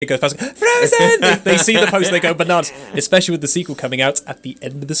it goes past, Frozen! they see the post and they go bananas, especially with the sequel coming out at the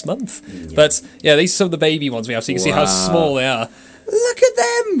end of this month. Yeah. But yeah, these are some of the baby ones we have, so you can see how small they are. Look at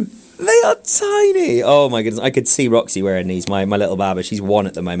them! They are tiny. Oh my goodness! I could see Roxy wearing these. My little Baba. She's 1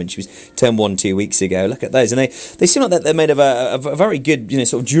 at the moment. She was turned 1 2 weeks ago. Look at those, and they seem like they're made of a very good,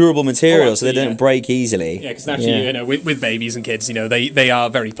 sort of durable material, so they don't break easily. Yeah, because naturally, with babies and kids, they are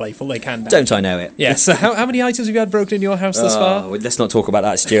very playful. They can. Don't I know it? Yeah. So how many items have you had broken in your house thus far? Let's not talk about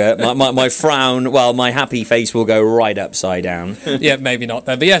that, Stuart. my frown. Well, my happy face will go right upside down. Yeah, maybe not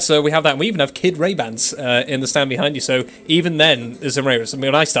then. But yeah, so we have that. And we even have kid Ray-Bans in the stand behind you. So even then, there's some Ray-Bans. I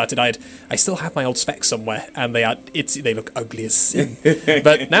mean, when I started, I still have my old specs somewhere, and they look ugly as sin.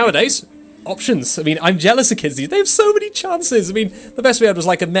 But nowadays, options. I mean, I'm jealous of kids. They have so many chances. I mean, the best we had was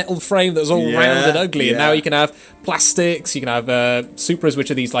like a metal frame that was all round and ugly, and now you can have plastics, you can have Supras,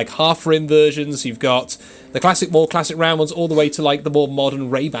 which are these like half-rim versions. You've got the more classic round ones, all the way to like the more modern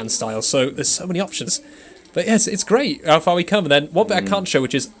Ray-Ban style. So there's so many options. But yes, it's great how far we come. And then one bit I can't show,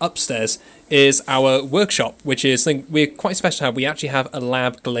 which is upstairs, is our workshop, which is we're quite special how we actually have a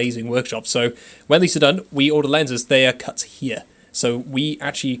lab glazing workshop. So when these are done, we order lenses, they are cut here. So we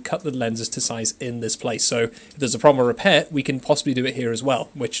actually cut the lenses to size in this place. So if there's a problem or repair, we can possibly do it here as well,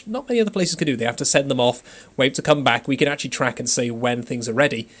 which not many other places can do. They have to send them off, wait to come back. We can actually track and say when things are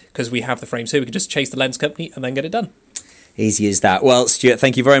ready, because we have the frames here. We can just chase the lens company and then get it done. Easy as that. Well, Stuart,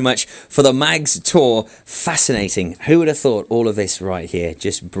 thank you very much for the Mags tour. Fascinating. Who would have thought all of this right here?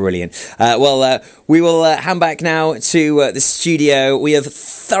 Just brilliant. We will hand back now to the studio. We have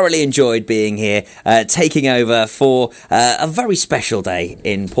thoroughly enjoyed being here, taking over for a very special day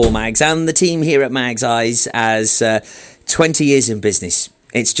in Paul Maggs and the team here at Maggs Eyes as 20 years in business.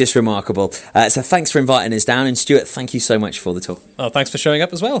 It's just remarkable. So thanks for inviting us down. And Stuart, thank you so much for the tour. Oh, thanks for showing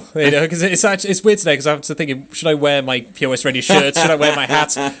up as well. Because it's weird today, because I'm thinking, should I wear my POS Radio shirt? Should I wear my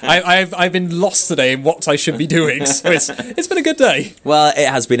hat? I've been lost today in what I should be doing. So it's been a good day. Well, it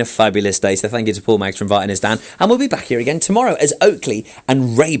has been a fabulous day. So thank you to Paul Maggs for inviting us down. And we'll be back here again tomorrow as Oakley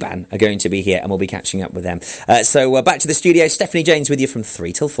and Ray-Ban are going to be here, and we'll be catching up with them. So back to the studio. Stephanie Janes with you from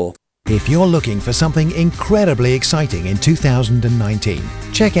 3 till 4. If you're looking for something incredibly exciting in 2019,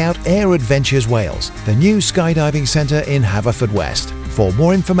 check out Air Adventures Wales, the new skydiving centre in Haverfordwest. For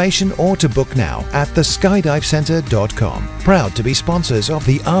more information or to book now at theskydivecentre.com. Proud to be sponsors of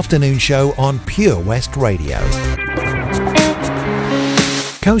the afternoon show on Pure West Radio.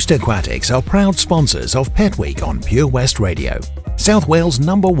 Coast Aquatics are proud sponsors of Pet Week on Pure West Radio. South Wales'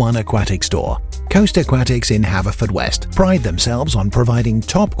 #1 aquatic store. Coast Aquatics in Haverfordwest pride themselves on providing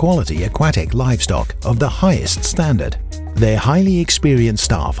top-quality aquatic livestock of the highest standard. Their highly experienced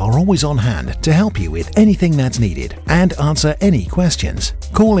staff are always on hand to help you with anything that's needed and answer any questions.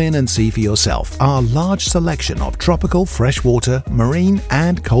 Call in and see for yourself our large selection of tropical freshwater, marine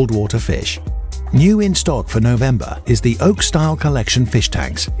and cold water fish. New in stock for November is the Oak Style Collection fish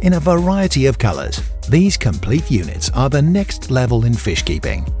tanks in a variety of colours. These complete units are the next level in fish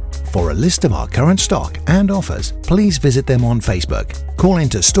keeping. For a list of our current stock and offers, please visit them on Facebook, call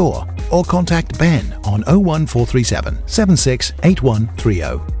into store or contact Ben on 01437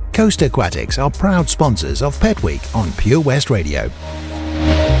 768130. Coast Aquatics are proud sponsors of Pet Week on Pure West Radio.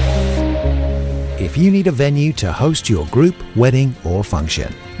 If you need a venue to host your group, wedding or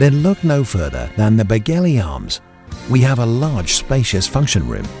function, then look no further than the Begelly Arms. We have a large spacious function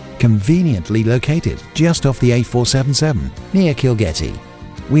room, conveniently located just off the A477 near Kilgetty.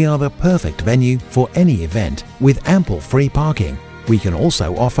 We are the perfect venue for any event with ample free parking. We can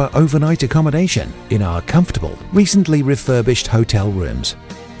also offer overnight accommodation in our comfortable, recently refurbished hotel rooms.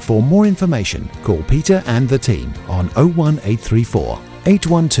 For more information, call Peter and the team on 01834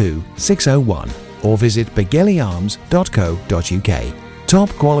 812 601 or visit begellyarms.co.uk. Top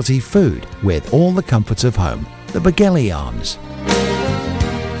quality food with all the comforts of home. The Begelly Arms.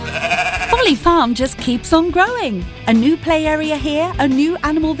 Folly Farm just keeps on growing. A new play area here, a new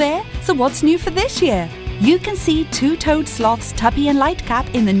animal there. So what's new for this year? You can see two-toed sloths Tubby and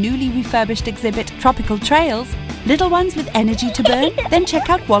Lightcap in the newly refurbished exhibit Tropical Trails. Little ones with energy to burn? Then check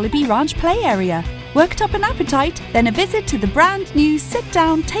out Wallaby Ranch play area. Worked up an appetite? Then a visit to the brand new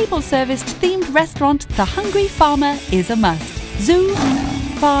sit-down, table-serviced themed restaurant The Hungry Farmer is a must. Zoo,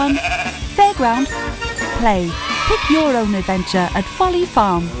 barn, fairground, play. Pick your own adventure at Folly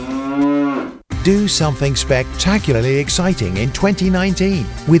Farm. Do something spectacularly exciting in 2019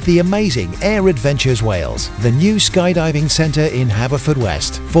 with the amazing Air Adventures Wales, the new skydiving centre in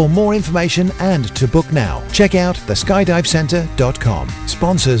Haverfordwest. For more information and to book now, check out theskydivecentre.com.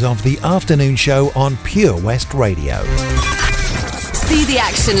 Sponsors of the afternoon show on Pure West Radio. See the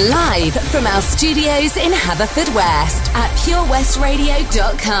action live from our studios in Haverfordwest at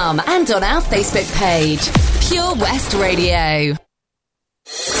purewestradio.com and on our Facebook page, Pure West Radio.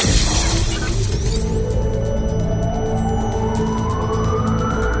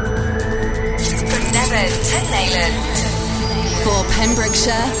 From Devon to Neyland. For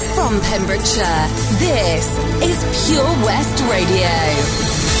Pembrokeshire, from Pembrokeshire, this is Pure West Radio.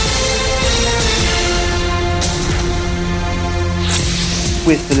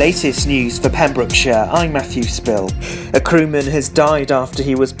 With the latest news for Pembrokeshire, I'm Matthew Spill. A crewman has died after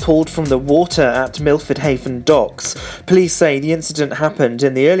he was pulled from the water at Milford Haven Docks. Police say the incident happened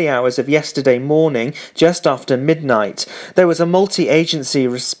in the early hours of yesterday morning, just after midnight. There was a multi-agency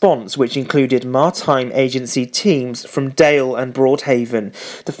response which included maritime agency teams from Dale and Broadhaven.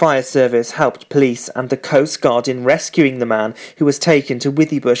 The fire service helped police and the Coast Guard in rescuing the man, who was taken to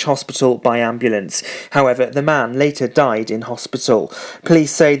Withybush Hospital by ambulance. However, the man later died in hospital.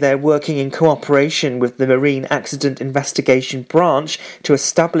 Police say they're working in cooperation with the Marine Accident Investigation Branch to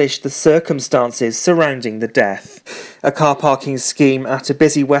establish the circumstances surrounding the death. A car parking scheme at a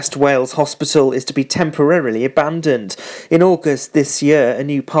busy West Wales hospital is to be temporarily abandoned. In August this year, a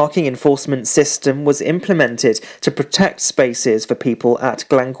new parking enforcement system was implemented to protect spaces for people at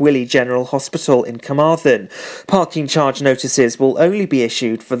Glangwili General Hospital in Carmarthen. Parking charge notices will only be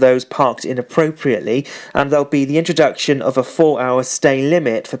issued for those parked inappropriately, and there'll be the introduction of a 4-hour stay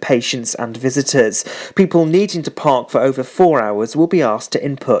limit for patients and visitors. People needing to park for over 4 hours will be asked to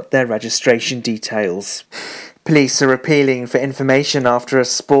input their registration details. Police are appealing for information after a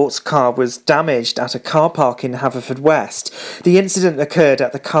sports car was damaged at a car park in Haverfordwest. The incident occurred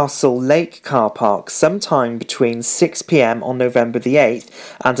at the Castle Lake car park sometime between 6 p.m. on November the 8th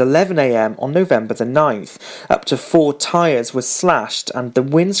and 11 a.m. on November the 9th. Up to 4 tyres were slashed and the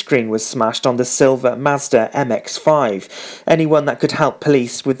windscreen was smashed on the silver Mazda MX-5. Anyone that could help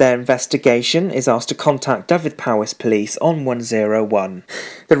police with their investigation is asked to contact Dyfed-Powys Police on 101.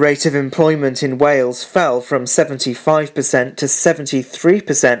 The rate of employment in Wales fell from 75% to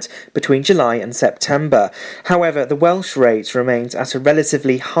 73% between July and September. However, the Welsh rate remains at a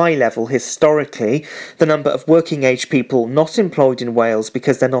relatively high level historically. The number of working-age people not employed in Wales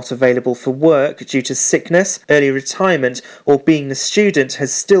because they're not available for work due to sickness, early retirement or being a student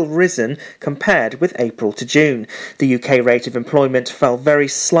has still risen compared with April to June. The UK rate of employment fell very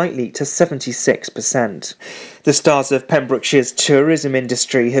slightly to 76%. The stars of Pembrokeshire's tourism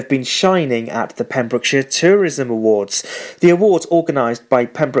industry have been shining at the Pembrokeshire Tourism Awards. The awards, organised by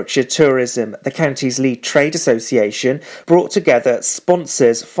Pembrokeshire Tourism, the county's lead trade association, brought together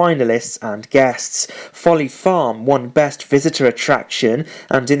sponsors, finalists and guests. Folly Farm won Best Visitor Attraction,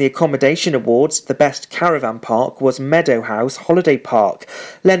 and in the Accommodation Awards, the Best Caravan Park was Meadow House Holiday Park.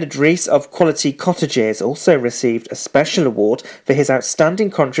 Leonard Rees of Quality Cottages also received a special award for his outstanding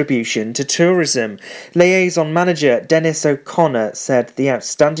contribution to tourism. Liaison Manager Dennis O'Connor said the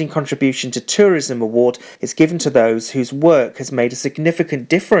Outstanding Contribution to Tourism Award is given to those whose work has made a significant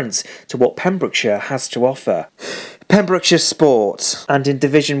difference to what Pembrokeshire has to offer. Pembrokeshire Sport, and in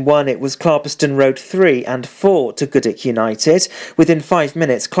Division 1 it was Clarpeston Road 3 and 4 to Goodwick United. Within 5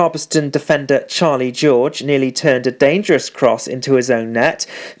 minutes, Clarpeston defender Charlie George nearly turned a dangerous cross into his own net.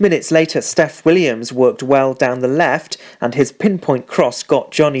 Minutes later, Steph Williams worked well down the left and his pinpoint cross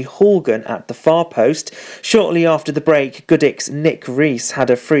got Johnny Horgan at the far post. Shortly after the break, Goodwick's Nick Rees had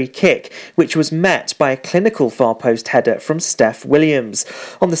a free kick, which was met by a clinical far post header from Steph Williams.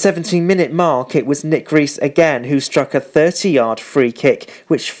 On the 17-minute mark, it was Nick Rees again who struck a 30-yard free kick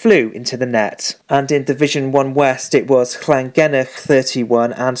which flew into the net. And in Division 1 West it was Llangennech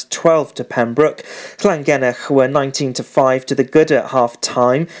 31 and 12 to Pembroke. Llangennech were 19-5 to the Good at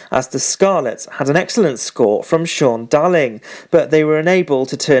half-time as the Scarlets had an excellent score from Sean Darling, but they were unable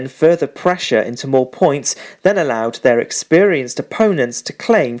to turn further pressure into more points than allowed their experienced opponents to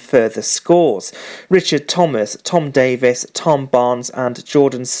claim further scores. Richard Thomas, Tom Davis, Tom Barnes and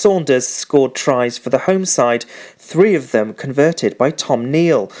Jordan Saunders scored tries for the home side, 3 of them converted by Tom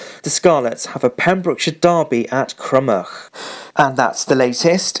Neal. The Scarlets have a Pembrokeshire derby at Crummoch. And that's the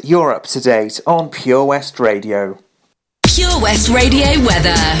latest. You're up to date on Pure West Radio. Pure West Radio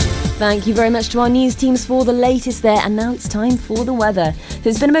weather. Thank you very much to our news teams for the latest there, and now it's time for the weather. So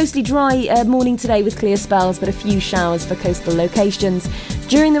it's been a mostly dry morning today with clear spells, but a few showers for coastal locations.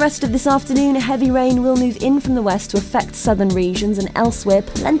 During the rest of this afternoon, heavy rain will move in from the west to affect southern regions, and elsewhere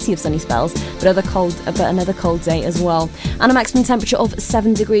plenty of sunny spells, but another cold day as well. And a maximum temperature of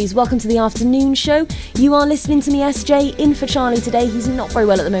 7 degrees. Welcome to the afternoon show. You are listening to me, SJ, in for Charlie today. He's not very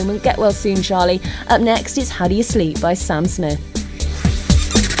well at the moment. Get well soon, Charlie. Up next is How Do You Sleep by Sam Smith.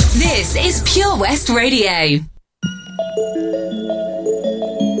 This is Pure West Radio.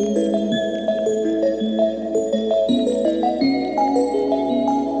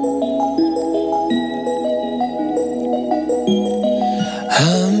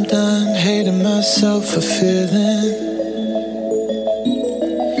 myself a feeling.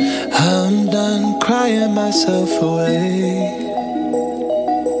 I'm done crying myself away.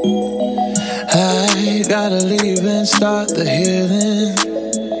 I gotta leave and start the healing.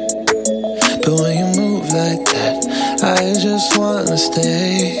 But when you move like that, I just wanna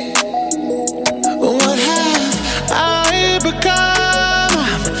stay. What have I become?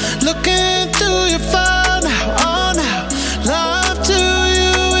 I'm looking through your phone now, oh now. Love to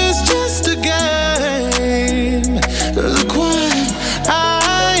you is just a game. Look what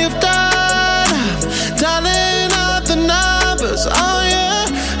I have done. I'm dialing up the numbers, oh yeah.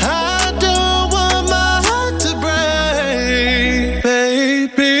 I don't want my heart to break,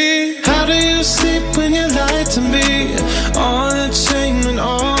 baby. How do you sleep when you lie to me? All that shame and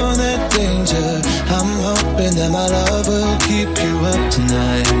all that danger. I'm hoping that my love will keep you up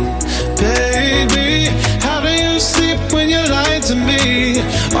tonight, baby. How do you sleep when you lie to me?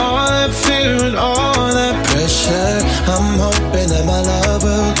 All that fear and all that pressure. I'm hoping that my love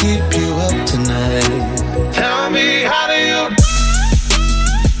will keep you up tonight. Tell me, how do you?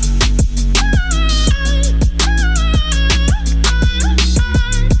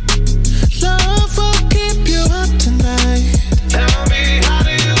 Love will keep you up tonight. Tell me, how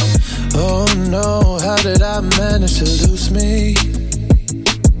do you? Oh no, how did I manage to lose me?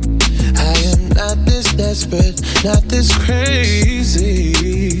 I am not this desperate, not this crazy.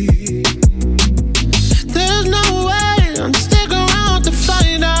 There's no way I'm sticking around to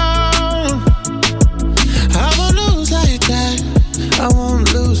find out. I won't lose like that, I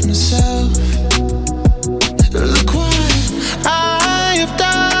won't lose myself. Look what I have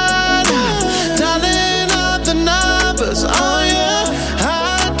done, dialing up the numbers, oh yeah. I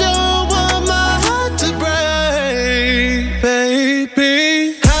don't want my heart to break,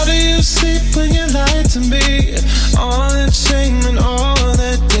 baby. How do you sleep when you lie to me? All that shame and all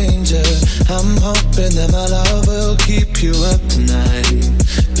that danger. I'm hoping that my love will keep you up tonight,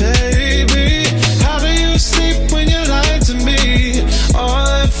 baby. How do you sleep when you lie to me? All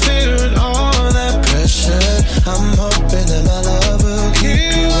that fear and all that pressure. I'm hoping that my love will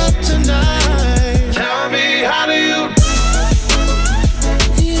keep you up tonight. Tell me, how do you?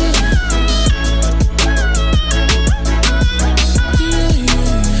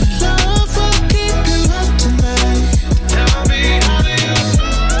 Love will keep you up tonight. Tell me, how do you?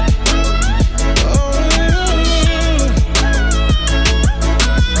 Oh,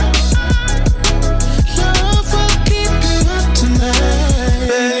 love will keep you up tonight,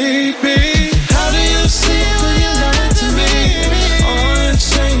 baby. How do you sleep when you lie to me? All that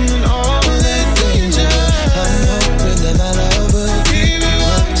shame and all that danger. I'm hoping that my love will keep you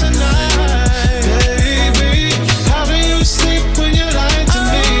up tonight, baby. How do you sleep when you lie to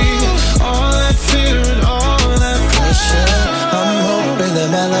me? All that fear and all that pressure. I'm hoping that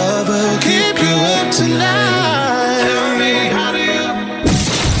my love will keep you up tonight. Tell me, how do you?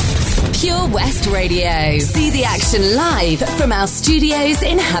 Pure West Radio. See the action live from our studios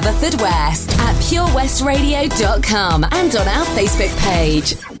in Haverfordwest at purewestradio.com and on our Facebook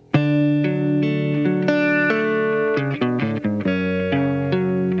page.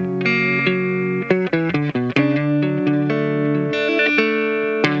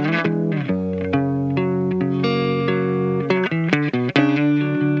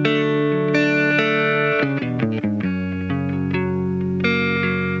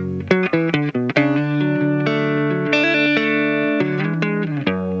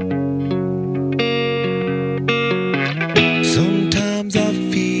 Sometimes I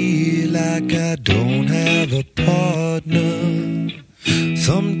feel like I don't have a partner.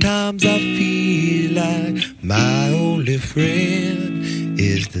 Sometimes I feel like my only friend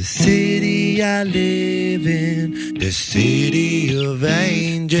is the city I live in, the city of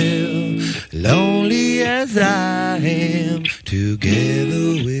angel. Lonely as I am,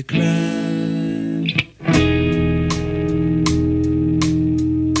 together we cry.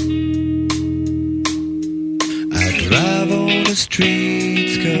 Drive on the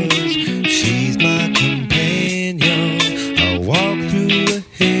streets 'cause she's my companion. I walk through the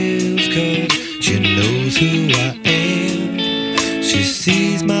hills 'cause she knows who I am. She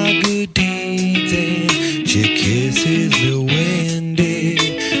sees my good deeds and she kisses me when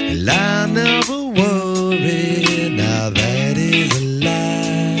and I never worry. Now that is a lie.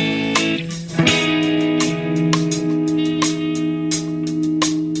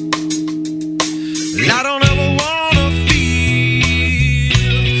 I don't ever wanna feel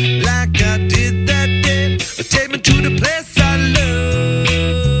like I did that day. Take me to the place I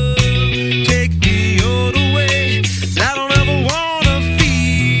love. Take me all the way. I don't ever wanna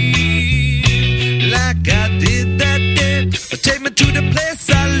feel like I did that day. Take me to the place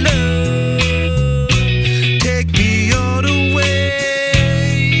I love.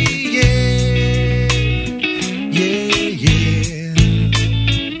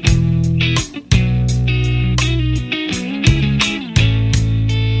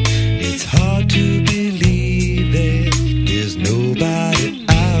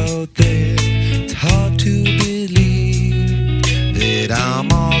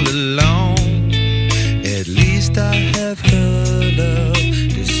 all alone. At least I have her love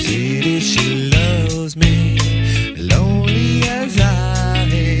to say that she loves me. Lonely as I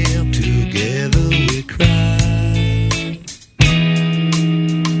am, together we cry.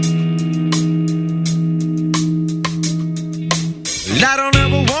 I don't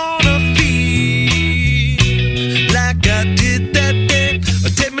ever wanna feel like I did that day.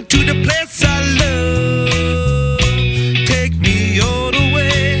 Take me to the place I love, take me all the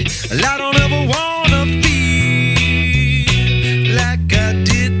way. I don't ever wanna feel like I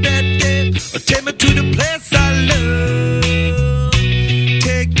did that day. Take me to the place I love,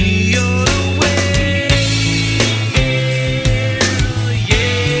 take me all the way. Yeah,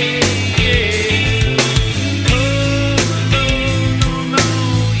 yeah. Oh, no, no, no,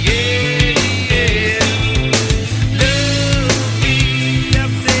 yeah, yeah. Love me, I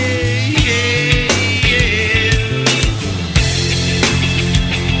say, yeah, yeah.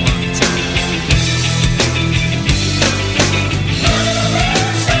 One time.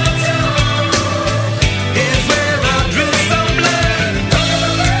 Is where I drew some blood.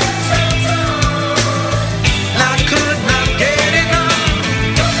 I could not get enough.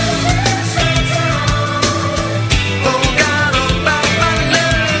 Forgot about my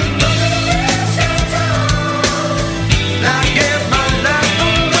love. I gave my life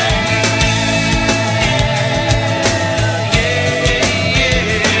away.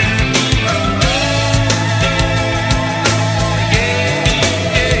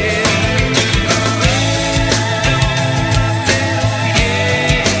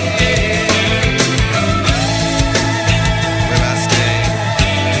 Will I stay?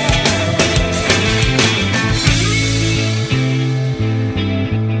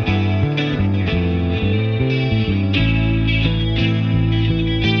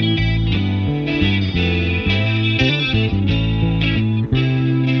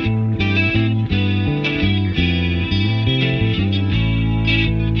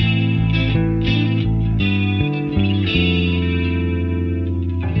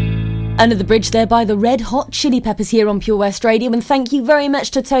 Under the Bridge there by the Red Hot Chili Peppers here on Pure West Radio, and thank you very much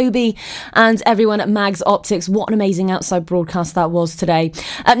to Toby and everyone at Mags Optics. What an amazing outside broadcast that was today.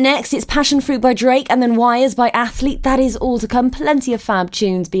 Up next, it's Passion Fruit by Drake and then Wires by Athlete. That is all to come. Plenty of fab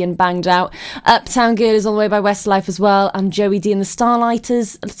tunes being banged out. Uptown Girl is on the way by Westlife as well, and Joey D and the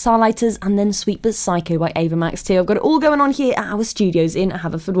Starlighters, and then Sweet But Psycho by Ava Max too. I've got it all going on here at our studios in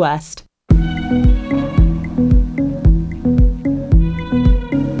Haverfordwest.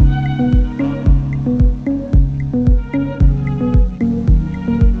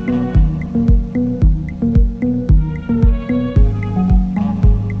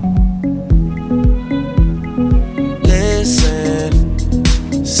 Listen,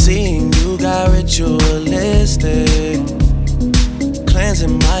 seeing you got ritualistic,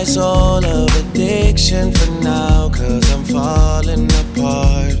 cleansing my soul of addiction for now, 'cause I'm falling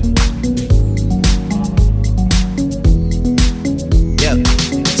apart. Yeah,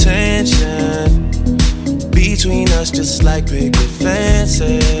 tension between us just like picket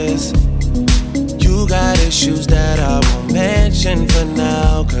fences. You got issues that I won't mention for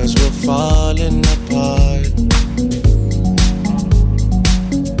now, 'cause we're falling apart.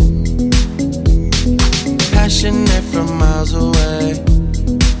 Passionate from miles away,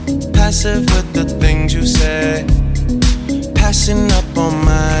 passive with the things you say, passing up on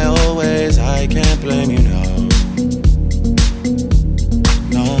my always. I can't blame you, no.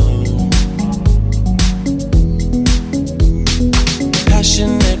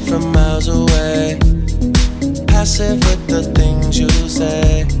 Passionate from miles away, passive with the things you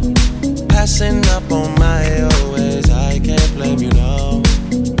say, passing up on my always. I can't blame you, no.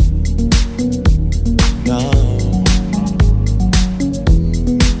 No.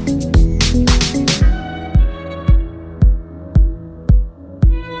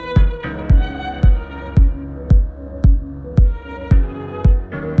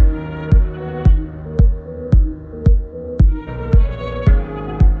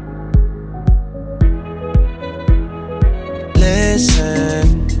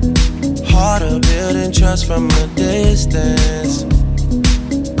 Listen, harder building trust from a distance.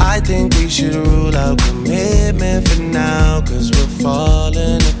 I think we should rule out commitment for now, 'cause we're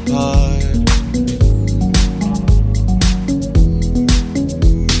falling apart.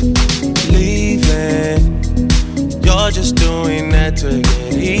 Leaving, you're just doing that to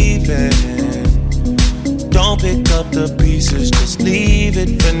get even. Don't pick up the pieces, just leave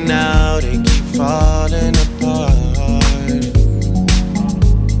it for now. They keep falling apart.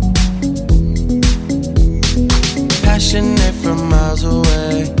 Passionate from miles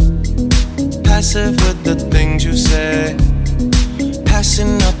away, passive with the things you say,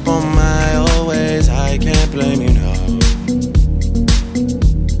 Passing up on my always, I can't blame you, no.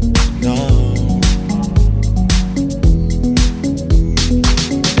 No.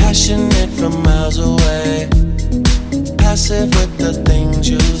 Passionate from miles away, passive with the things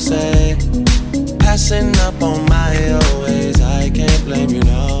you say. Passing up on my always, I can't blame you,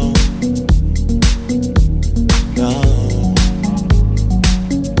 no. No.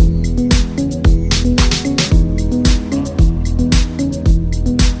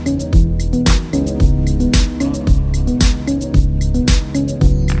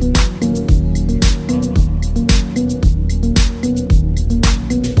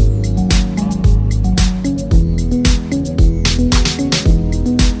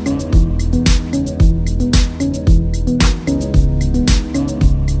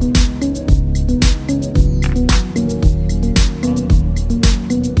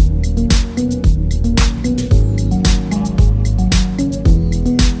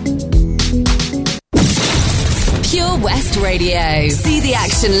 Radio. See the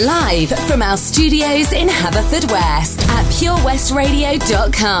action live from our studios in Haverfordwest at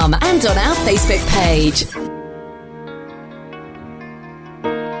purewestradio.com and on our Facebook page.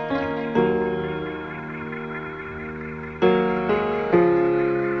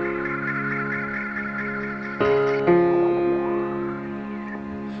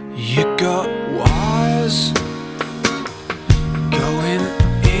 You got wires going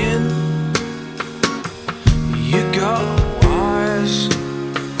in. You got wires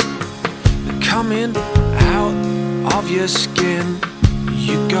coming out of your skin.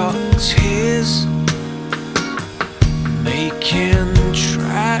 You got tears making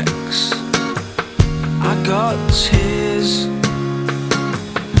tracks. I got tears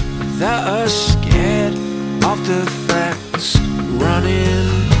that are scared of the facts, running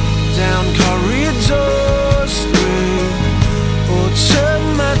down corridors through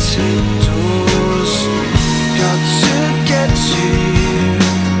automatic doors. Got to get to you,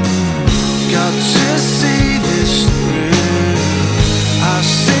 got to see this through. I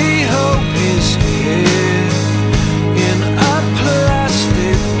see hope is here in a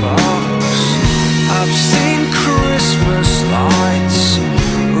plastic box. I've seen Christmas lights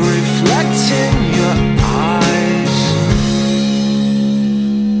reflecting your eyes.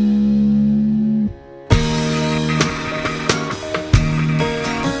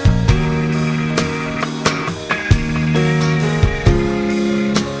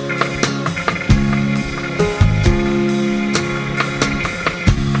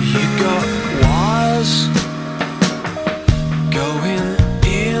 You got wires going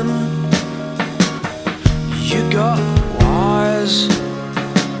in. You got wires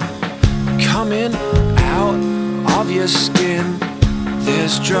coming out of your skin.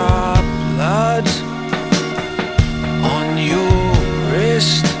 There's drop blood on your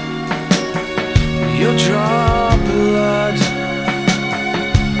wrist. You'll drop blood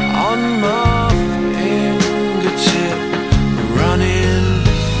on my fingertip, running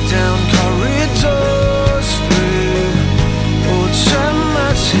down corridors through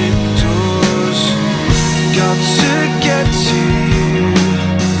automatic doors. Got to get to you,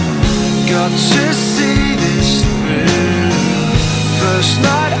 got to see this through. First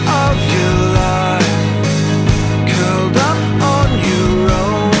night of your life, curled up on your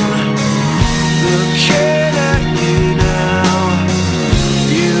own, looking at you now.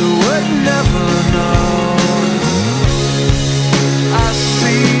 You would never know. I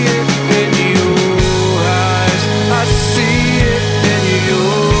see it in your eyes, I see it in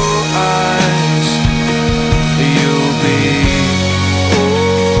your eyes. You'll be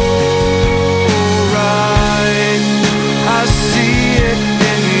alright. I see it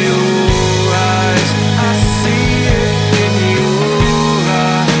in your eyes, I see it in your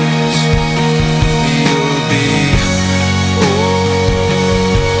eyes. You'll be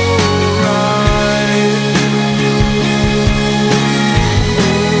alright.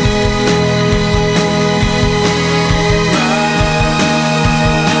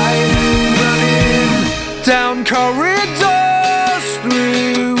 Down corridors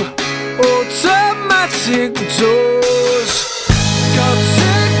through automatic doors. Got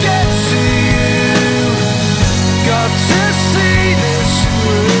to get to you, got to see this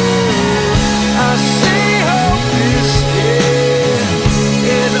through. I see hope is here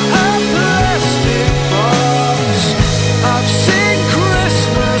in a plastic box. I've seen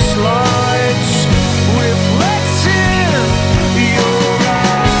Christmas lights reflecting your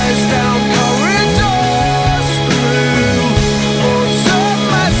eyes. Down corridors through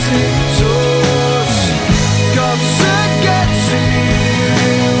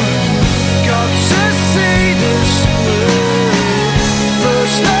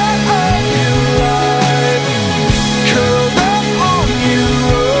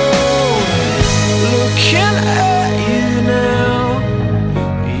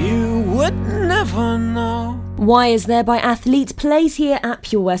Wires there by Athlete plays here at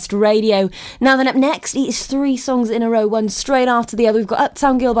Pure West Radio. Now then, up next is 3 songs in a row, one straight after the other. We've got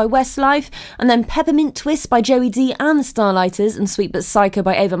Uptown Girl by Westlife, and then Peppermint Twist by Joey D and the Starlighters, and Sweet But Psycho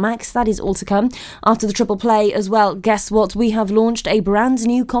by Ava Max. That is all to come after the triple play as well. Guess what? We have launched a brand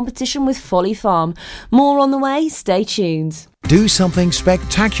new competition with Folly Farm. More on the way, stay tuned. Do something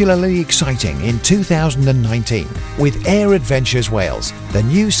spectacularly exciting in 2019 with Air Adventures Wales, the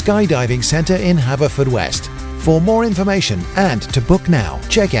new skydiving centre in Haverfordwest. For more information and to book now,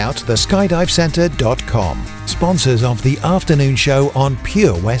 check out theskydivecentre.com. Sponsors of the afternoon show on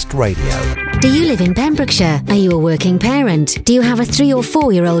Pure West Radio. Do you live in Pembrokeshire? Are you a working parent? Do you have a 3 or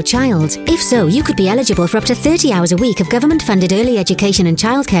 4-year-old child? If so, you could be eligible for up to 30 hours a week of government-funded early education and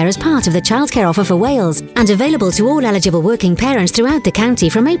childcare as part of the Childcare Offer for Wales, and available to all eligible working parents throughout the county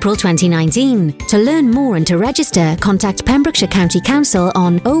from April 2019. To learn more and to register, contact Pembrokeshire County Council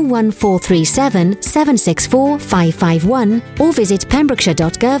on 01437 764 551 or visit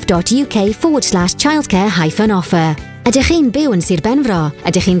pembrokeshire.gov.uk/childcare-offer. Ydych chi'n byw yn Sir Benfro?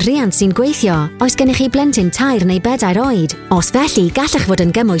 Ydych chi'n riant sy'n gweithio? Oes gennych chi blentyn tair neu 4 oed? Os felly, gallech fod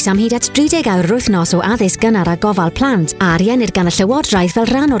yn gymwys am hyd at 30 awr yr wythnos o addysg gynnar a gofal plant a ariennir gan y Llywodraeth fel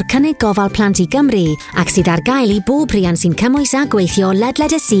rhan o'r cynnig gofal plant i Gymru, ac sydd ar gael i bob riant sy'n cymwys a gweithio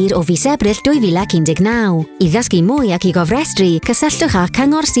ledled y sir o fis Ebrill 2019. I ddysgu mwy ac i gofrestru, cysylltwch â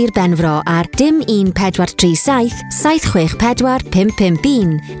Cyngor Sir Benfro ar dim 1437 764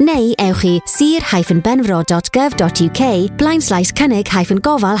 551 neu ewch i sir-benfro.gov.uk/cynnig-gofal-plant.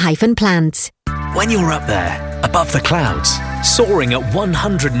 When you're up there, above the clouds, soaring at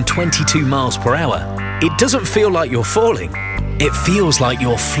 122 miles per hour, it doesn't feel like you're falling. It feels like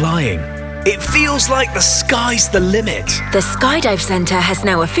you're flying. It feels like the sky's the limit. The Skydive Centre has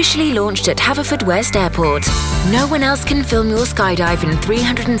now officially launched at Haverfordwest Airport. No one else can film your skydive in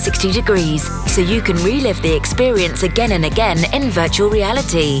 360 degrees, so you can relive the experience again and again in virtual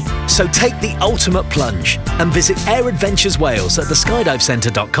reality. So take the ultimate plunge and visit Air Adventures Wales at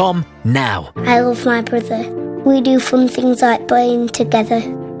theskydivecentre.com now. I love my brother. We do fun things like playing together.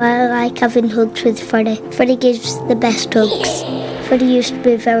 I like having hugs with Freddie. Freddie gives the best hugs. Freddie used to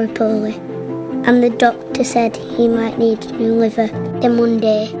be very poorly, and the doctor said he might need a new liver. Then one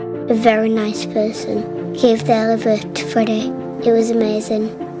day, a very nice person gave their liver to Freddie. It was amazing.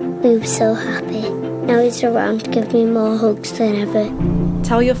 We were so happy. Now he's around to give me more hugs than ever.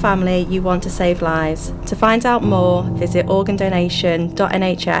 Tell your family you want to save lives. To find out more, visit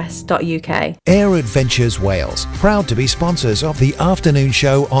organdonation.nhs.uk. Air Adventures Wales, proud to be sponsors of the afternoon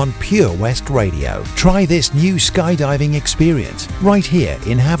show on Pure West Radio. Try this new skydiving experience right here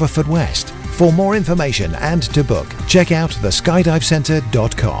in Haverfordwest. For more information and to book, check out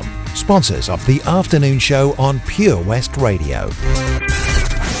theskydivecentre.com. Sponsors of the afternoon show on Pure West Radio.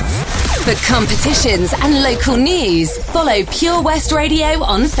 For competitions and local news, follow Pure West Radio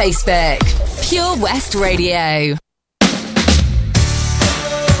on Facebook. Pure West Radio.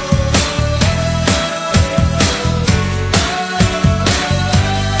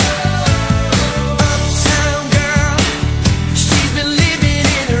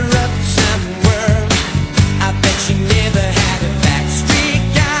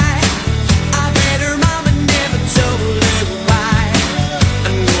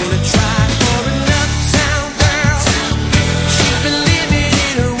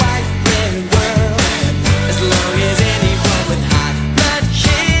 As long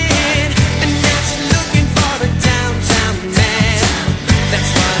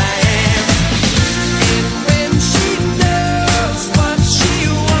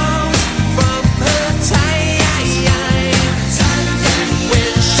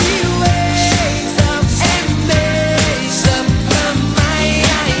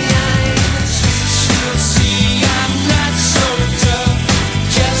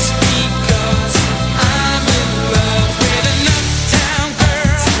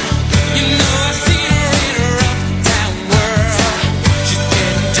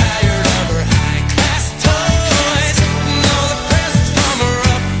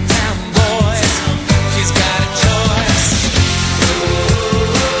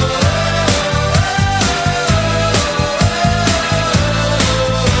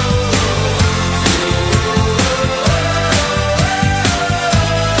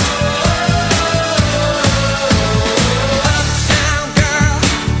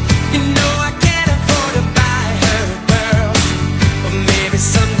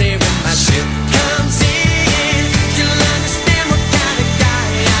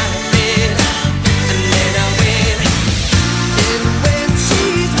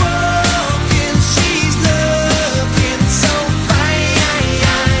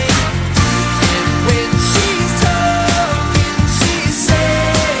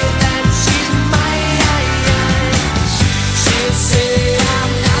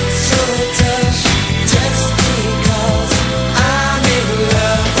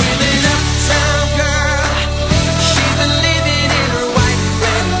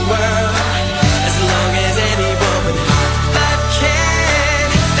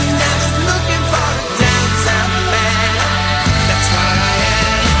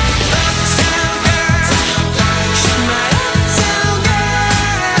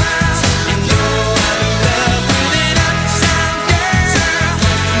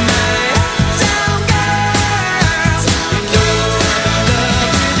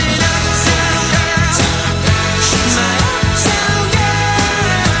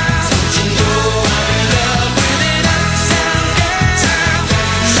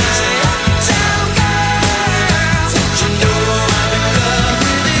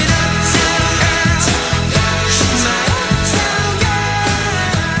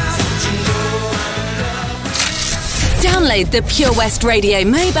Download the Pure West Radio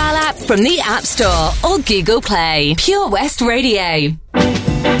mobile app from the App Store or Google Play. Pure West Radio.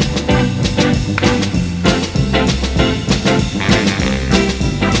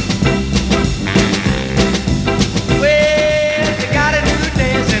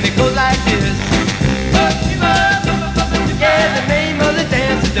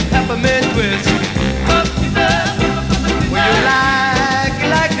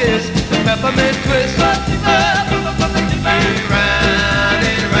 Peppermint twist, round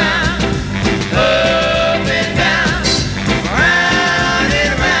and round, up and down, round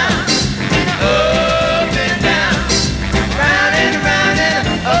and round, up and down, round and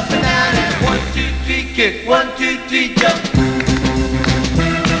up and down, and 1, 2, 3, kick, 1, 2, 3, jump.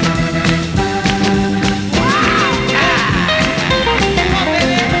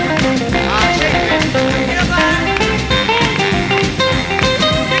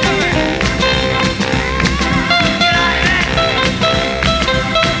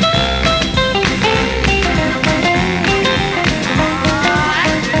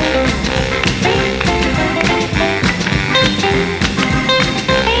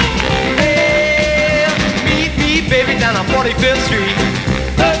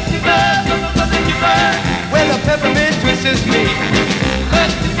 Where the peppermint twist is me.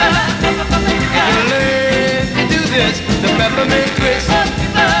 You learn to do this, the peppermint twist.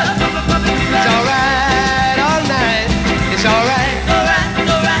 It's alright all night. It's alright.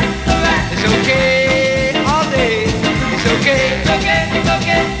 It's okay all day. It's okay.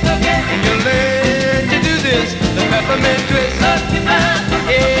 And you learn to do this, the peppermint twist.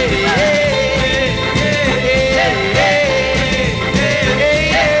 Yeah.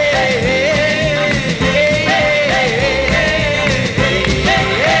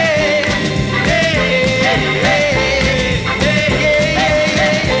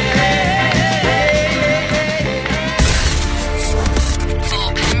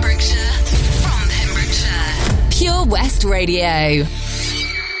 Radio.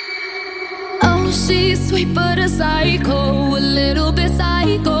 Oh, she's sweet but a psycho, a little bit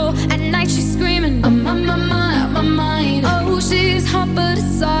psycho. At night she's screaming, I'm on my mind. Oh, she's hot but a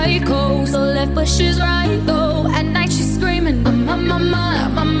psycho, so left but she's right though. At night she's screaming, I'm on my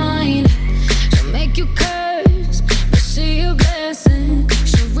mind. She'll make you curse, but she a blessing.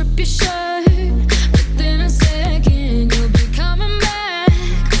 She'll rip your shirt within a second. You'll be coming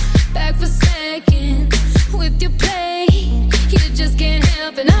back for seconds with your play. You just can't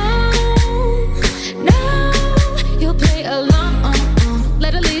help it, no, you'll play along,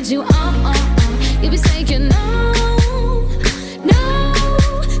 let her lead you on, you'll be saying no,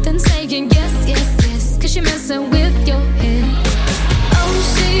 then saying yes, cause you're messing with your head. Oh,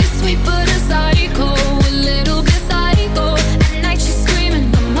 she's sweet but a psycho, a little bit psycho, at night she's screaming,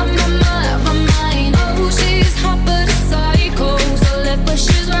 I'm on my mind. Oh, she's hot but a psycho, so left but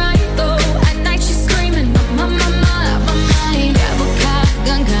she's right though, at night she's screaming, I'm on my mind.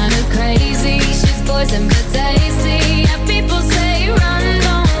 Gun kinda crazy, she's poison but tasty. Yeah, people say run,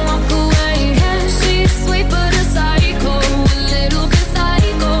 don't walk away. Yeah, she's sweet but a psycho, a little bit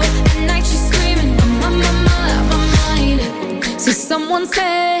psycho. At night she's screaming, I'm on my mind. So someone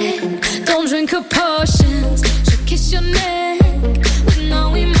said, don't drink her potions. She'll kiss your neck with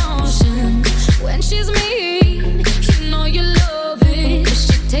no emotion. When she's mean, you know you love it.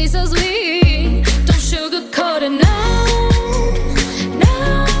 She tastes so sweet, don't sugarcoat it, no.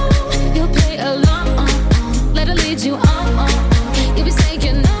 You you'll be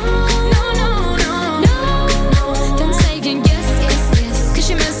saying no, then saying yes, cause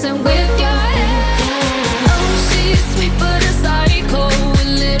you're messing with your head. Oh, she's sweet but a psycho, a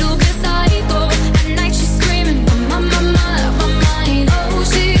little bit psycho. At night she's screaming, I'm on my mind. Oh,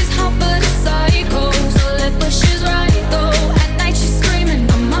 she's hot but a psycho, so left but she's right though. At night she's screaming,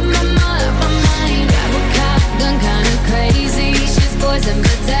 I'm on my mind. Grab a cop, gun kinda crazy, she's poison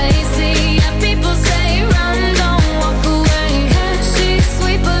but tasty. Yeah, people say run, don't walk away. She's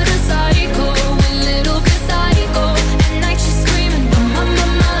sweet but a psycho, a little bit psycho. At night she's screaming, I'm on my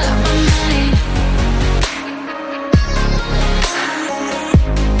mind.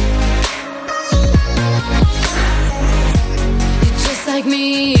 You're just like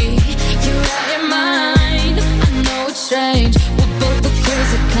me, you're out your mind. I know it's strange, we're both the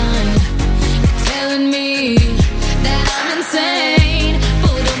crazy kind. You're telling me that I'm insane,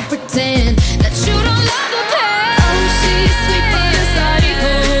 but don't pretend that you don't love the pain. Oh, she's sweet but a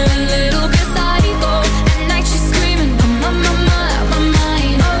psycho, a little bit psycho. At night she's screaming, I'm on my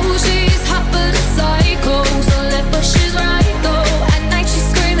mind. Oh, she's hot but a psycho, so left but she's right though. At night she's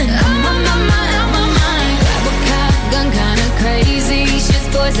screaming, I'm on my mind. Grab a cop, gun kinda crazy, she's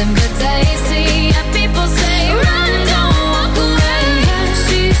poison but tasty. Yeah, people say run, don't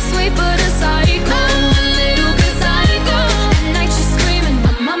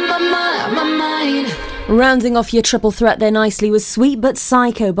Rounding off your triple threat there nicely was Sweet But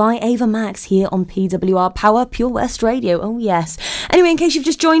Psycho by Ava Max here on PWR Power Pure West Radio. Oh yes. Anyway, in case you've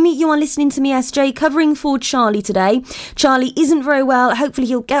just joined me, you are listening to me, SJ, covering for Charlie today. Charlie isn't very well. Hopefully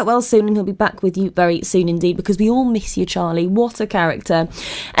he'll get well soon and he'll be back with you very soon indeed, because we all miss you, Charlie. What a character.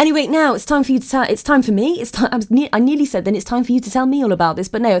 Anyway, now it's time for you to tell. It's time for me. I nearly said then it's time for you to tell me all about this,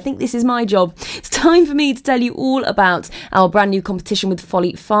 but no, I think this is my job. It's time for me to tell you all about our brand new competition with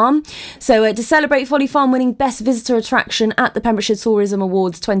Folly Farm. So to celebrate Folly Farm winning Best Visitor Attraction at the Pembrokeshire Tourism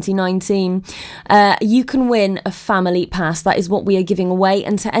Awards 2019, you can win a family pass. That is what we are giving away,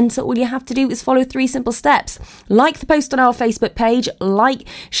 and to enter all you have to do is follow 3 simple steps. Like the post on our Facebook page,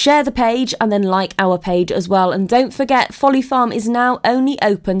 share the page, and then like our page as well. And don't forget, Folly Farm is now only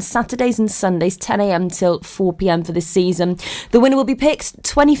open Saturdays and Sundays 10 a.m. till 4 p.m. for this season. The winner will be picked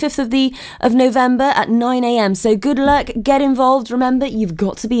 25th of November at 9 a.m. So good luck, get involved. Remember, you've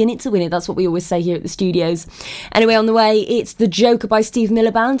got to be in it to win it. That's what we always say here at the studios. Anyway, on the way, it's The Joker by Steve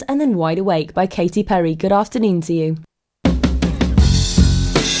Miller Band and then Wide Awake by Katy Perry. Good afternoon to you.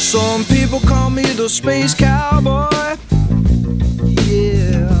 Some people call me the space cowboy.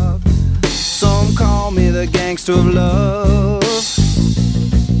 Yeah. Some call me the gangster of love.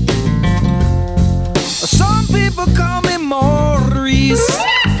 Some people call me Maurice,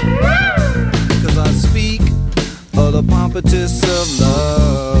 'cause I speak of the pompatus of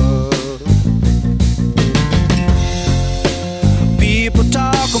love. People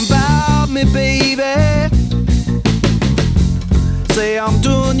talk about me, baby, say I'm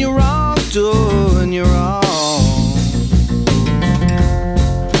doing you wrong, doing you wrong.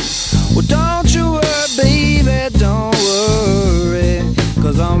 Well, don't you worry, baby, don't worry,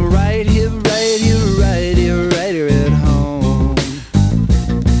 'cause I'm right here, right here, right here, right here at home.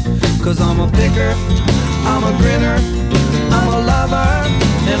 'Cause I'm a picker, I'm a grinner, I'm a lover,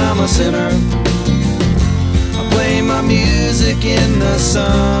 and I'm a sinner. I play my music in the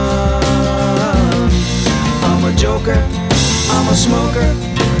sun. I'm a joker, I'm a smoker,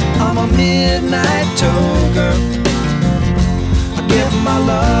 I'm a midnight toker. I get my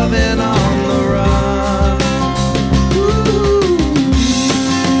loving on the run. Ooh.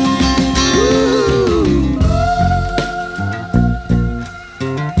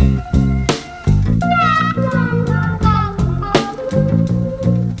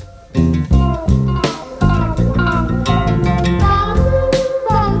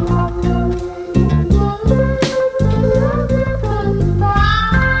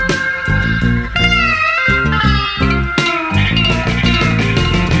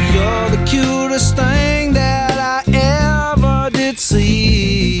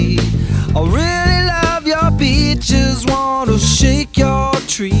 Shake your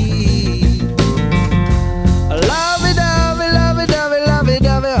tree. Lovey-dovey, lovey-dovey,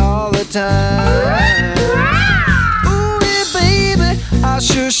 lovey-dovey all the time. Ooh, yeah, baby, I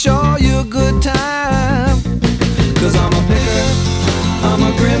sure show you a good time. 'Cause I'm a picker, I'm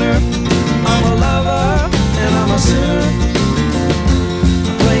a grinner, I'm a lover, and I'm a sinner.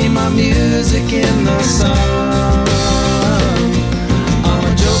 I play my music in the sun. I'm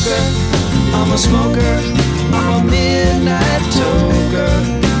a joker, I'm a smoker, I'm a midnight toker.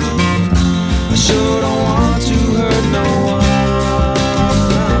 I sure don't want to hurt no one.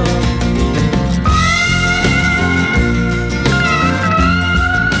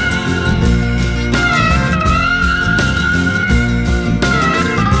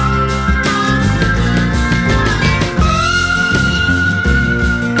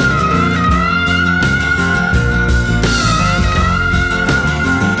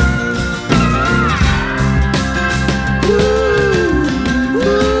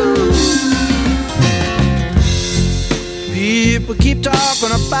 People keep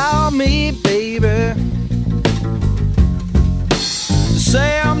talking about me, baby.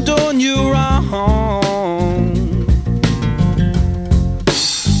 Say I'm doing you wrong.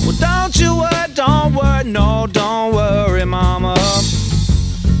 Well, don't you worry, no, don't worry, mama,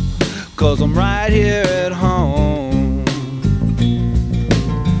 'cause I'm right here at home.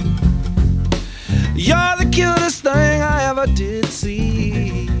 You're the cutest thing I ever did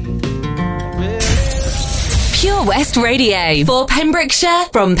see. Pure West Radio for Pembrokeshire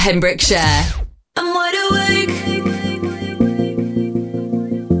from Pembrokeshire. I'm wide awake.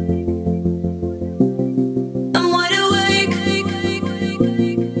 I'm wide awake.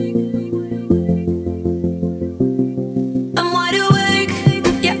 I'm wide awake.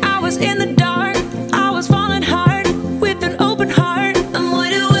 Yeah, I was in the dark. I was falling hard with an open heart. I'm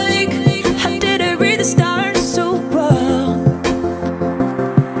wide awake. How did I read the stars so wrong?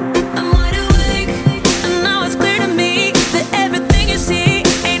 I'm wide awake. And now it's clear to me that everything you see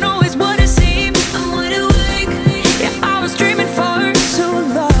ain't always what it seems.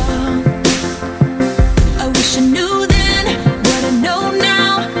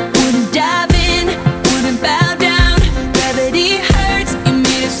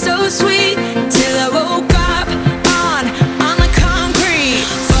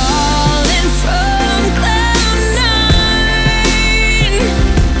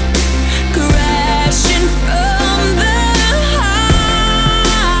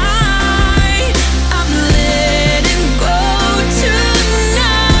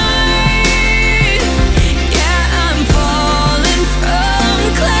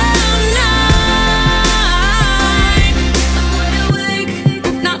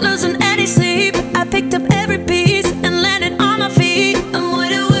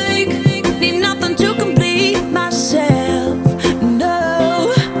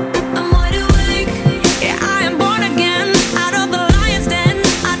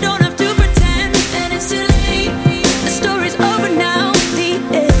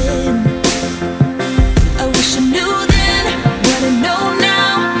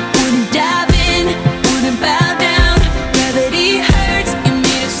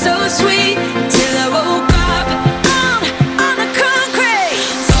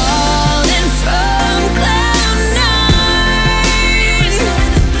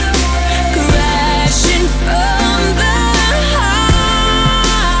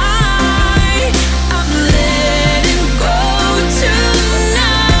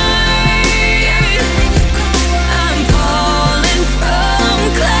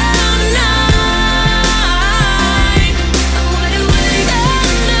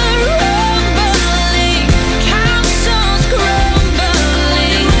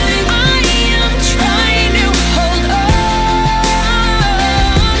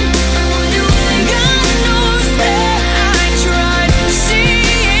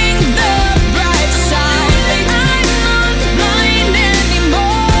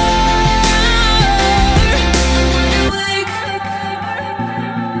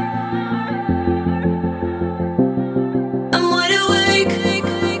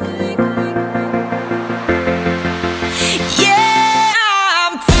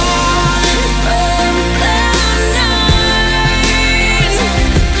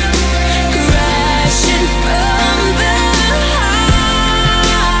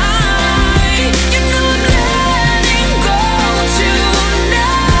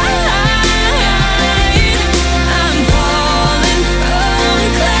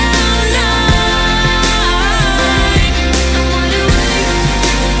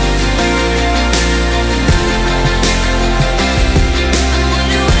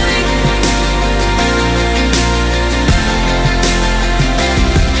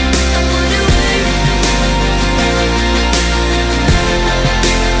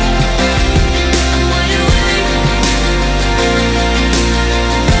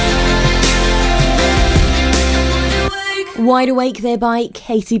 Wide Awake there by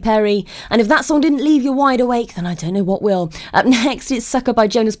Katy Perry. And if that song didn't leave you wide awake, then I don't know what will. Up next, it's Sucker by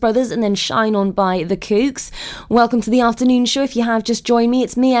Jonas Brothers and then Shine On by The Kooks. Welcome to the afternoon show. If you have just joined me,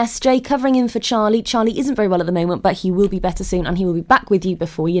 it's me, SJ, covering in for Charlie. Charlie isn't very well at the moment, but he will be better soon and he will be back with you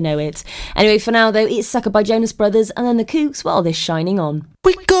before you know it. Anyway, for now, though, it's Sucker by Jonas Brothers and then The Kooks, well, they're shining on.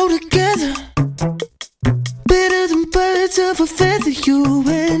 We go together, better than birds of a feather, you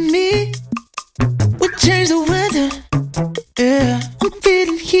and me. We change the weather, yeah. I'm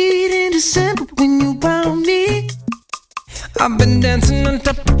feeling heat in December when you found me. I've been dancing on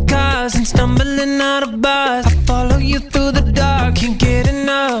top of cars and stumbling out of bars. I follow you through the dark, can't get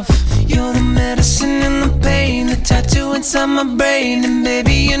enough. You're the medicine and the pain, the tattoo inside my brain. And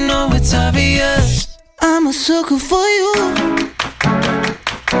baby, you know it's obvious, I'm a sucker for you.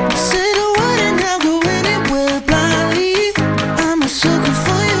 Say the word and I'll go anywhere blindly. I'm a sucker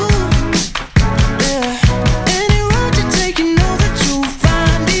for you, yeah. Any road you take, you know that you'll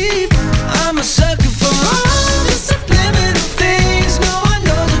find me. I'm a sucker for all the subliminal things no one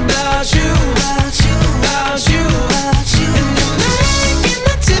knows about you, about you, about you, about you. And you're making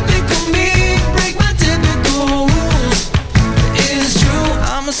the typical me break my typical rules. It's true,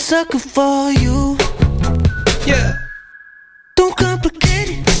 I'm a sucker for you, yeah. Don't complicate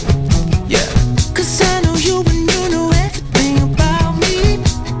it, yeah. Cause I know you and you know everything about me.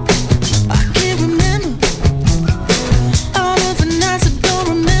 I can't remember all of the nights I don't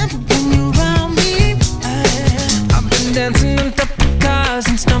remember when you're around me. I've been dancing on top of cars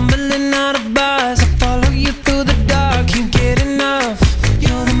and stumbling out of bars. I follow you through the dark, can't get enough.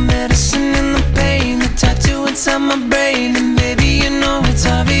 You're the medicine and the pain, the tattoo inside my brain. And baby, you know it's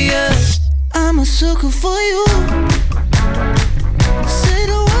obvious, I'm a sucker for you. Say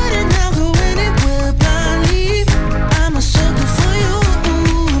the word and I'll go anywhere blindly. I'm a sucker for you,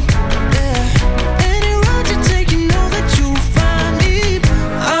 yeah. Any road you take, you know that you'll find me.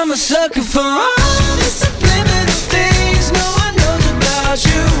 I'm a sucker for all the subliminal things no one knows about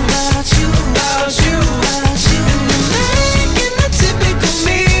you, about you, about you, about you. And you're making the typical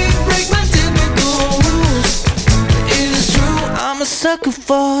me break my typical rules. It's true, I'm a sucker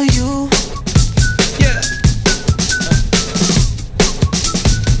for you, yeah.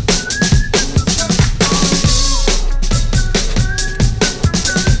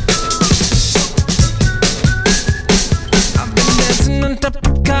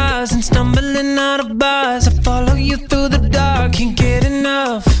 And stumbling out of bars, I follow you through the dark, can't get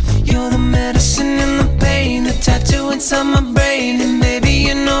enough. You're the medicine and the pain, the tattoo inside my brain. And baby,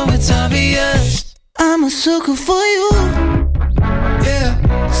 you know it's obvious, I'm a sucker for you, yeah.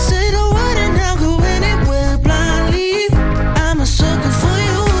 Say the word and I'll go anywhere blindly. I'm a sucker for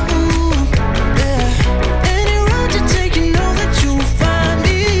you, yeah. Any road you take, you know that you'll find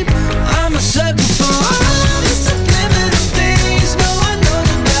me. I'm a sucker for all the subliminal things no one knows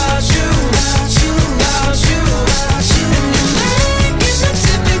about you, about you, about you, about you. And you're making the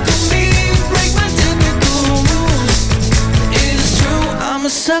typical me break my typical rules. It's true, I'm a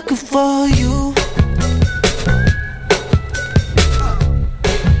sucker for you.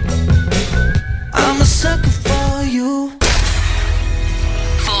 I'm a sucker for you.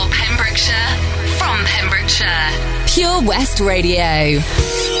 For Pembrokeshire, from Pembrokeshire, Pure West Radio.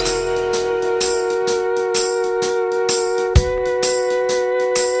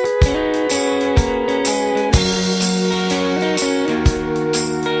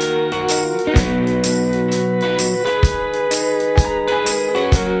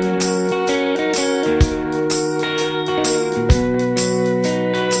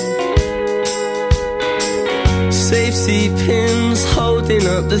 Safety pins holding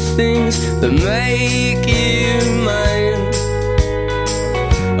up the things that make you mine.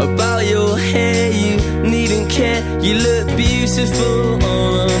 About your hair, you needn't care. You look beautiful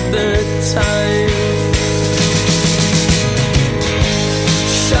all of the time.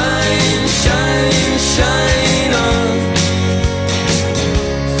 Shine, shine, shine on.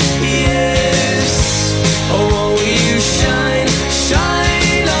 Yes, oh, won't you shine,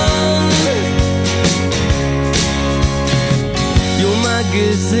 shine on. Your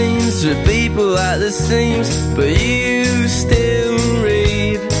magazines with people at the seams, but you still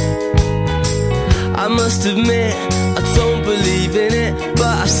read. I must admit, I don't believe in it,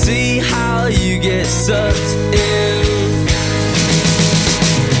 but I see how you get sucked in.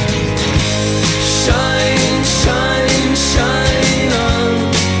 Shine, shine, shine on.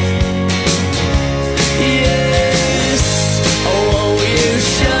 Yes, oh, won't you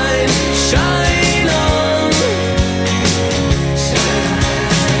shine, shine on.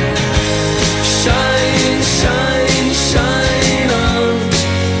 Shine, shine, shine on.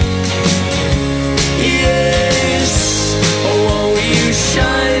 Yes, oh,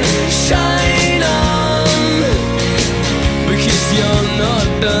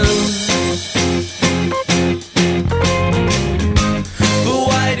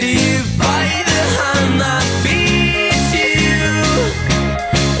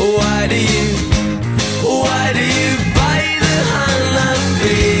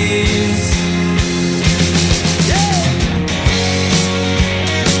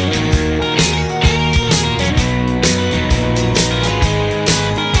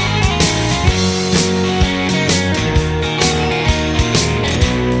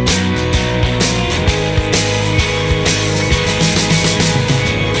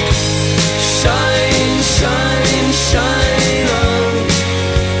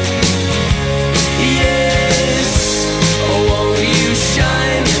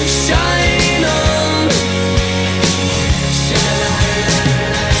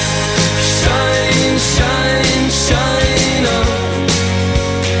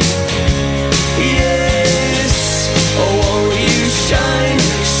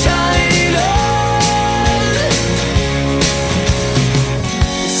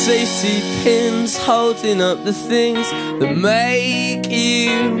 safety pins holding up the things that make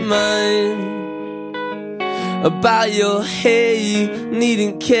you mine. About your hair, you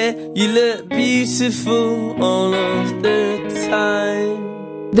needn't care. You look beautiful all of the time.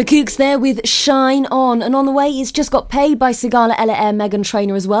 The Kooks there with Shine On. And on the way, it's just got paid by Sigala Ella Air, Meghan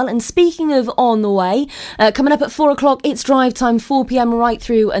Trainor as well. And speaking of on the way, coming up at 4 o'clock, it's drive time, 4 p.m. right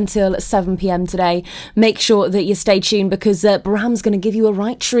through until 7 p.m. today. Make sure that you stay tuned because Bram's going to give you a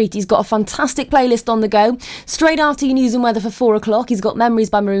right treat. He's got a fantastic playlist on the go. Straight after your news and weather for 4 o'clock, he's got Memories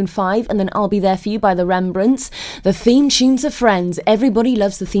by Maroon 5 and then I'll Be There For You by the Rembrandts. The theme tune to Friends. Everybody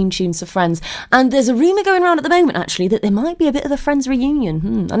loves the theme tunes to Friends. And there's a rumour going around at the moment, actually, that there might be a bit of a Friends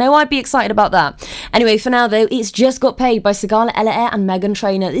reunion. I know I'd be excited about that. Anyway, for now though, it's just got paid by Sigala Ella Air and Meghan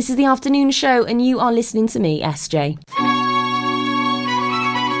Trainor. This is the afternoon show and you are listening to me, SJ.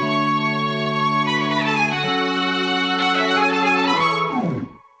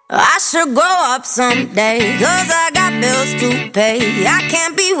 I should grow up someday, cause I got bills to pay. I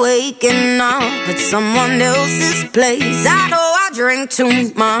can't be waking up at someone else's place. I know I drink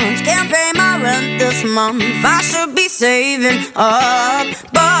too much, can't pay my rent this month. I should be saving up,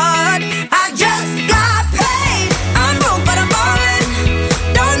 but I just got paid. I'm broke but I'm ballin',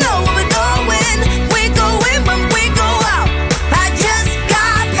 don't know where we're going. We go in when we go out. I just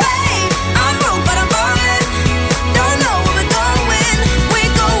got paid. I'm broke but I'm ballin', don't know where we're going.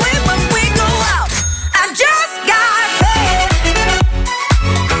 We go in when we go out. I just got paid.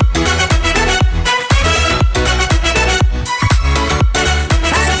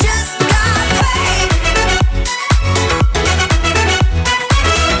 I just got paid.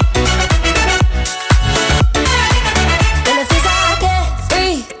 Well, it feels like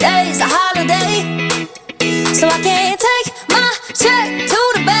every day's a holiday, so I can't take my check to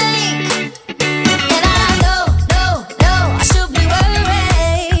the bank. And I know, I should be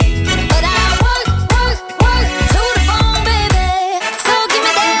worried, but I work to the bone, baby. So give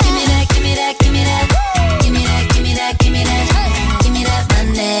me that, give me that, give me that, give me that, give me that, give me that, give me that, give me that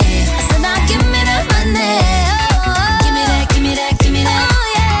money. I said now give me that money. Give me that, give me that, give me that,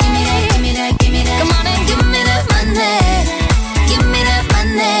 give me that, give me that, give me that. Come on and give me that money. Give me that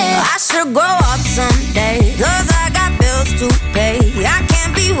money. I should grow up someday, cause I got bills to pay. I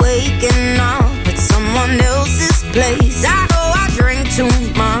can't be waking up at someone else's place. I know I drink too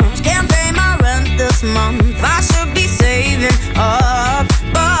much, can't pay my rent this month. I should be saving up,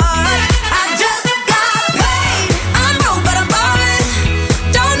 but I just got paid. I'm broke but I'm ballin',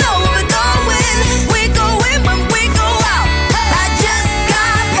 don't know where we're going. We go in when we go out. I just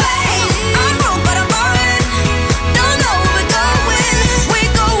got paid. I'm broke but I'm ballin', don't know where we're going. We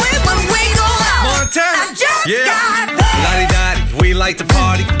go in when we go out. Montana. I just Yeah. got paid. Lottie-dottie, we like to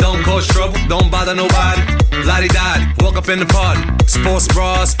party. Don't cause trouble, don't bother nobody. Lottie-dottie, walk up in the party. Sports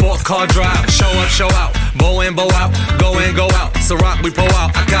bra, sport car drive. Show up, show out. Bow in, bow out. Go in, go out. So rock, we pull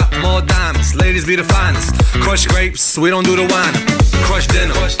out. I got more diamonds. Ladies be the finest. Crush grapes, we don't do the wine. Crush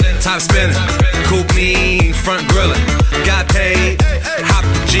dinner, top spinner. Coupe mean, front grillin'. Got paid, hop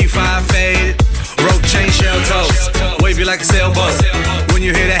the G5 faded. Rope chain, shell toes. Wavy like a sailboat. When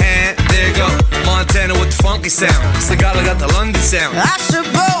you hear the hand, there you go. Montana with the funky sound. Sigala got the London sound. I should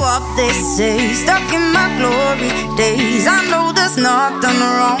grow up, they say, stuck in my glory days. I know there's nothing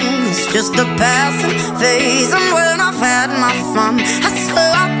wrong, it's just a passing phase. And when I've had my fun, I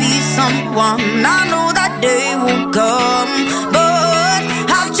swear I'll be someone. I know that day will come, but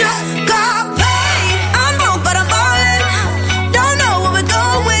I've just got paid. I'm broke but I'm ballin', don't know where we're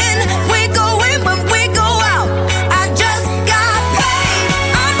going. We go in when we go out. I just got paid.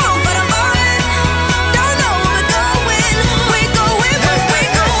 I'm broke but I'm ballin', don't know where we're going. We go in when we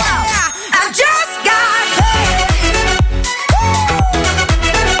go out. I just got paid.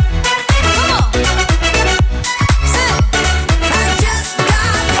 Come on. Say, I just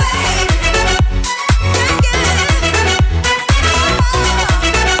got paid.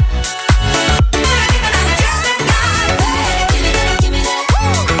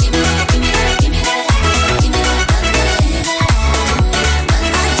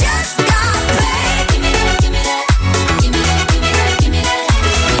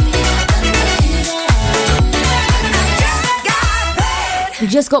 We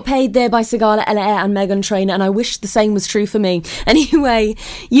just got paid there by Sigala Ella Air and Meghan Trainor, and I wish the same was true for me. Anyway,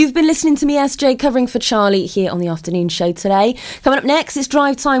 you've been listening to me, SJ, covering for Charlie here on the afternoon show today. Coming up next, it's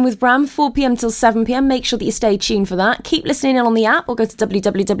Drive Time with Bram, 4 p.m. till 7 p.m. Make sure that you stay tuned for that. Keep listening in on the app or go to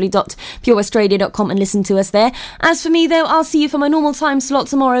www.purewestradio.com and listen to us there. As for me, though, I'll see you for my normal time slot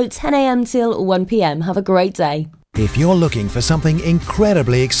tomorrow, 10 a.m. till 1 p.m. Have a great day. If you're looking for something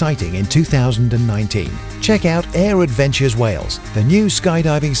incredibly exciting in 2019, check out Air Adventures Wales, the new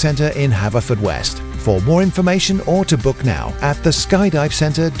skydiving centre in Haverfordwest. For more information or to book now at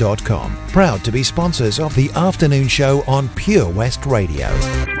theskydivecentre.com. Proud to be sponsors of the afternoon show on Pure West Radio.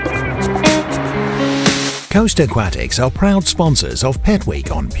 Coast Aquatics are proud sponsors of Pet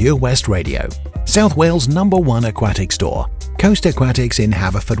Week on Pure West Radio. South Wales' #1 aquatic store. Coast Aquatics in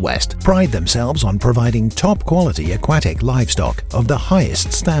Haverfordwest pride themselves on providing top-quality aquatic livestock of the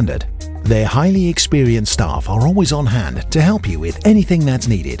highest standard. Their highly experienced staff are always on hand to help you with anything that's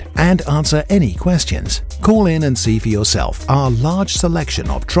needed and answer any questions. Call in and see for yourself our large selection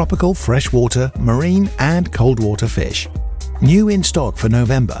of tropical freshwater, marine and cold water fish. New in stock for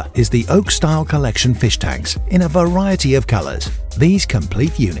November is the Oak Style Collection fish tanks in a variety of colours. These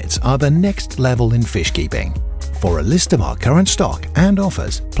complete units are the next level in fish keeping. For a list of our current stock and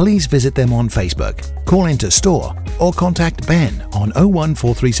offers, please visit them on Facebook, call into store or contact Ben on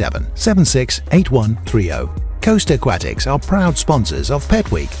 01437 768130. Coast Aquatics are proud sponsors of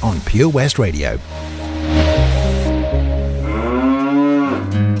Pet Week on Pure West Radio.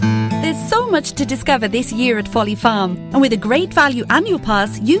 There's so much to discover this year at Folly Farm, and with a great value annual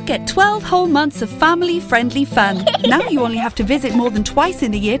pass, you get 12 whole months of family-friendly fun. Now you only have to visit more than twice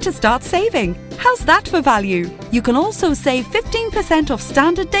in the year to start saving. How's that for value? You can also save 15% off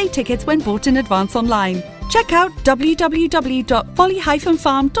standard day tickets when bought in advance online. Check out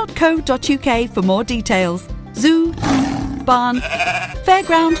www.folly-farm.co.uk for more details. Zoo, barn,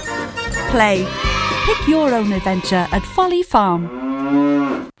 fairground, play. Pick your own adventure at Folly Farm.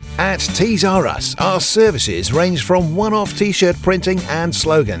 At Tees R Us, our services range from one-off t-shirt printing and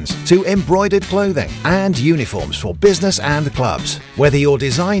slogans to embroidered clothing and uniforms for business and clubs. Whether your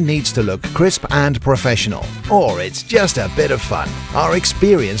design needs to look crisp and professional, or it's just a bit of fun, our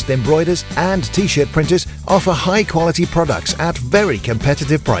experienced embroiders and t-shirt printers offer high-quality products at very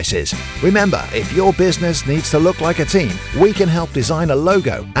competitive prices. Remember, if your business needs to look like a team, we can help design a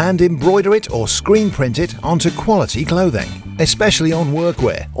logo and embroider it or screen print it onto quality clothing, especially on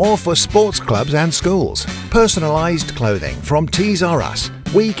workwear or for sports clubs and schools. Personalised clothing from Tees R Us.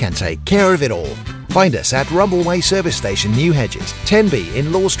 We can take care of it all. Find us at Rumbleway Service Station, New Hedges, 10B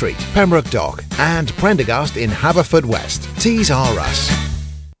in Law Street, Pembroke Dock, and Prendergast in Haverfordwest. Tees R Us.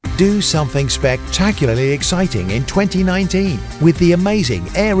 Do something spectacularly exciting in 2019 with the amazing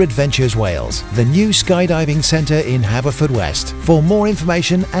Air Adventures Wales, the new skydiving centre in Haverfordwest. For more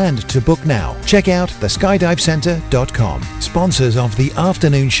information and to book now, check out theskydivecentre.com. Sponsors of the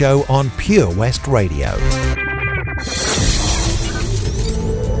afternoon show on Pure West Radio.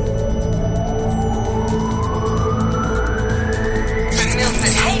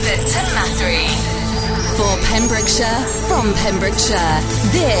 For Pembrokeshire, from Pembrokeshire,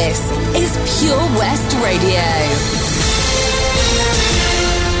 this is Pure West Radio.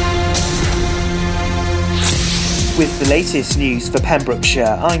 With the latest news for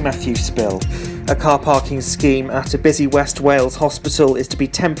Pembrokeshire, I'm Matthew Spill. A car parking scheme at a busy West Wales hospital is to be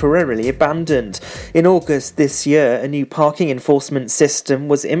temporarily abandoned. In August this year, a new parking enforcement system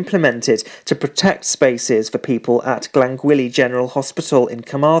was implemented to protect spaces for people at Glangwili General Hospital in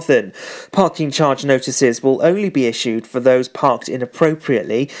Carmarthen. Parking charge notices will only be issued for those parked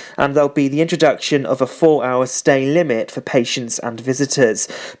inappropriately, and there'll be the introduction of a 4-hour stay limit for patients and visitors.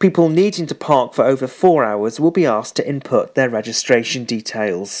 People needing to park for over 4 hours will be asked to input their registration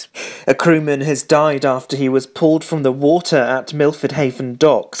details. A crewman has died after he was pulled from the water at Milford Haven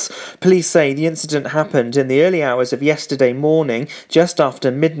Docks. Police say the incident happened in the early hours of yesterday morning, just after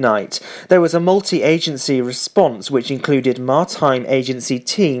midnight. There was a multi-agency response which included Maritime Agency teams